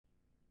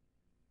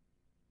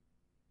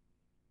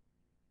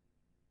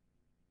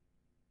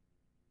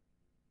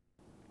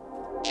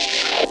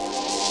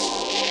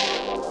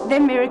They're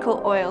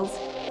miracle oils.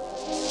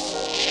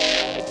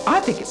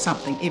 I think it's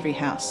something every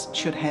house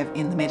should have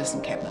in the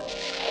medicine cabinet.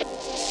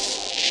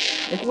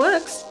 It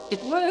works.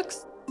 It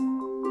works.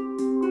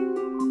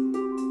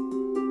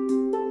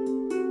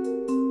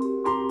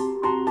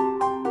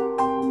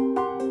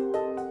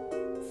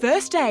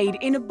 First aid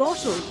in a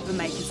bottle, the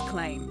makers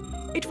claim.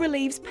 It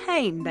relieves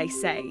pain, they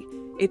say.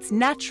 It's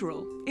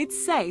natural, it's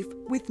safe,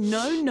 with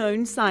no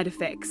known side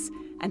effects.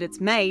 And it's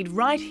made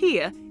right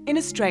here in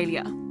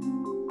Australia.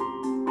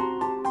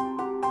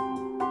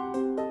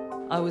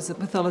 I was a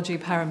pathology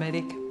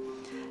paramedic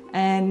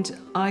and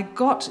I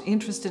got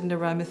interested in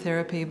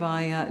aromatherapy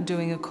by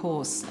doing a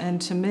course,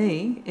 and to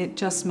me it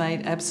just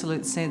made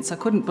absolute sense. I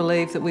couldn't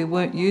believe that we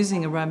weren't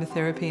using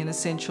aromatherapy and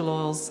essential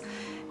oils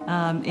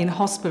in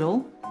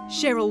hospital.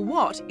 Cheryl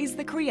Watt is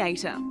the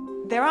creator.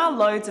 There are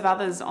loads of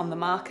others on the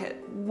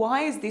market.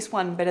 Why is this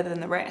one better than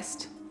the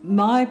rest?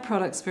 My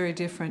product's very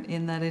different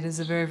in that it is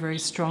a very, very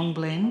strong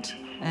blend,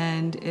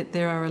 and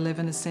there are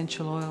 11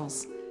 essential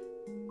oils.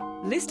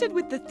 Listed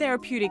with the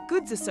Therapeutic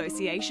Goods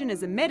Association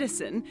as a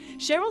medicine,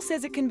 Cheryl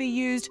says it can be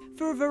used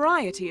for a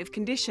variety of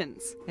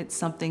conditions. It's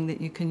something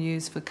that you can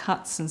use for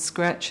cuts and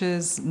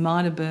scratches,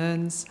 minor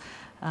burns,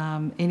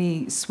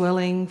 any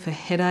swelling, for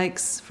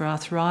headaches, for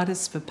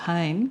arthritis, for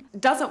pain.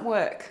 Does it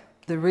work?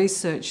 The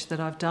research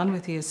that I've done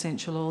with the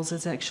essential oils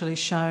has actually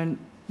shown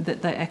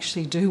that they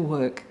actually do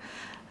work.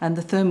 And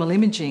the thermal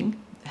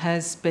imaging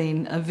has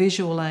been a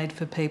visual aid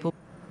for people.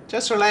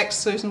 Just relax,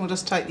 Susan, we'll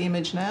just take the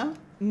image now.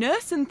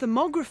 Nurse and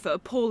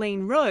thermographer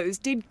Pauline Rose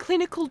did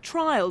clinical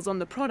trials on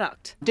the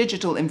product.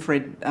 Digital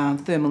infrared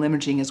thermal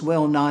imaging is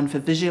well known for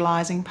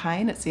visualising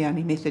pain. It's the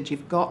only method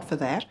you've got for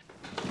that.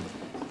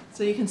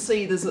 So you can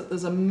see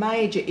there's a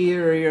major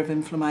area of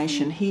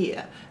inflammation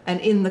here, and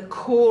in the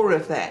core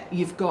of that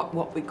you've got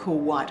what we call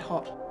white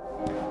hot.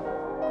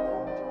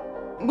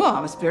 Well,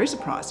 I was very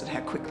surprised at how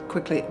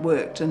quickly it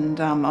worked, and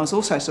I was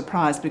also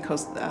surprised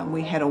because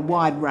we had a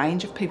wide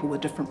range of people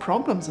with different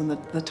problems, and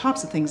the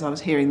types of things I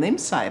was hearing them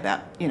say about,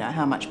 you know,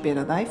 how much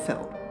better they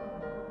felt.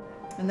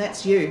 And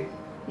that's you,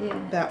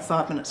 about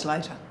 5 minutes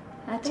later.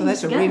 So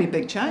that's a really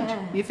big change.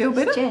 Yeah. You feel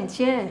better? Change,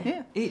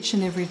 yeah. Each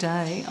and every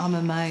day I'm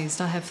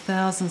amazed. I have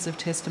thousands of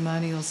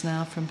testimonials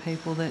now from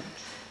people that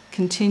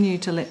continue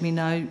to let me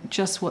know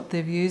just what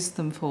they've used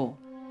them for.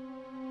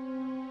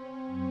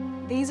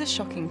 These are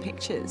shocking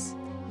pictures.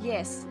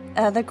 Yes,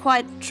 they're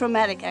quite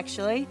traumatic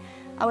actually.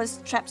 I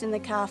was trapped in the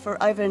car for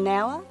over an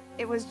hour.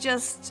 It was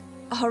just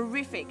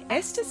horrific.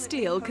 Esther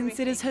Steele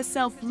considers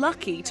herself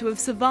lucky to have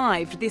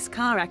survived this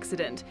car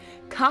accident.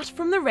 Cut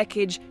from the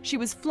wreckage, she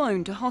was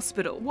flown to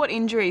hospital. What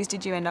injuries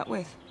did you end up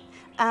with?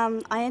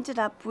 I ended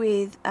up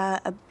with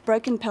a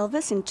broken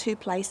pelvis in 2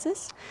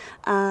 places.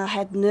 I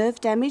had nerve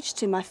damage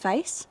to my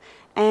face,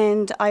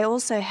 and I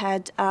also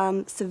had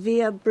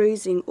severe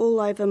bruising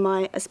all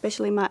over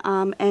especially my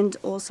arm and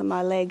also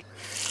my leg.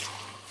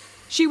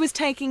 She was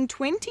taking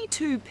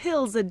 22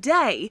 pills a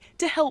day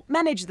to help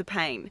manage the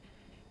pain.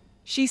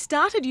 She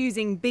started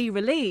using Be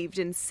Relieved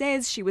and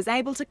says she was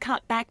able to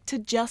cut back to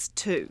just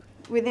 2.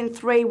 Within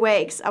 3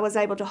 weeks, I was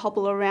able to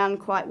hobble around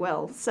quite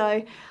well.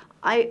 So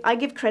I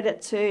give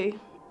credit to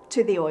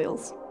the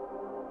oils.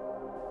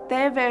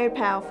 They're very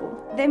powerful.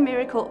 They're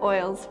miracle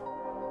oils.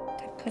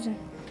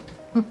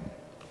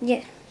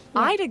 Yeah.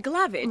 Ida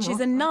Glavich is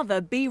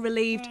another Be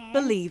Relieved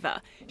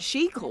believer.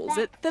 She calls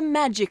it the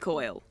magic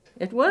oil.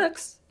 It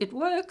works. It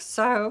works.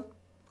 So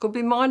could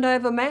be mind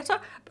over matter,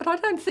 but I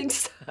don't think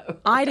so.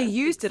 Ida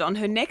used it on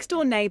her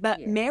next-door neighbour,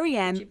 Mary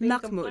Ann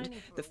Mahmood.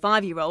 The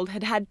 5-year-old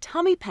had had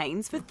tummy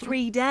pains for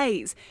 3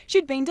 days.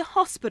 She'd been to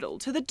hospital,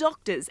 to the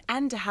doctors,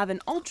 and to have an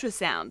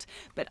ultrasound.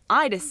 But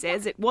Ida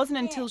says it wasn't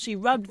until she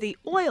rubbed the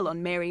oil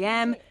on Mary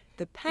Ann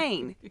the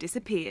pain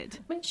disappeared.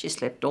 I mean, she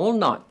slept all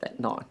night that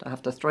night.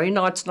 After 3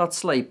 nights not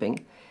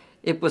sleeping,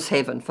 it was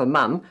heaven for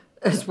Mum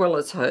as well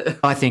as her.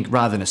 I think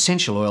rather than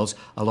essential oils,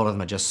 a lot of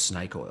them are just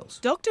snake oils.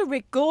 Dr.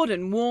 Rick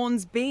Gordon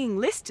warns being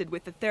listed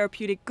with the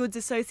Therapeutic Goods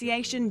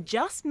Association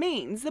just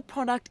means the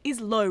product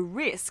is low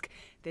risk.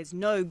 There's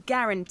no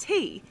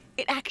guarantee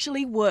it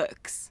actually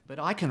works. But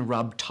I can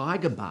rub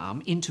Tiger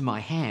Balm into my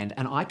hand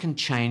and I can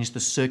change the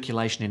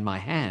circulation in my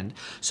hand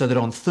so that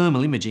on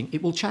thermal imaging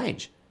it will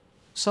change.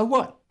 So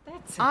what?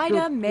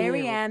 Ida,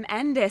 Mary Ann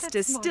and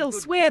Esther still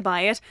swear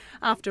by it.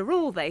 After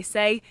all, they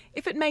say,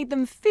 if it made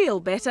them feel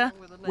better,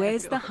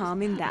 where's the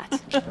harm in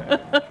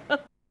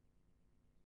that?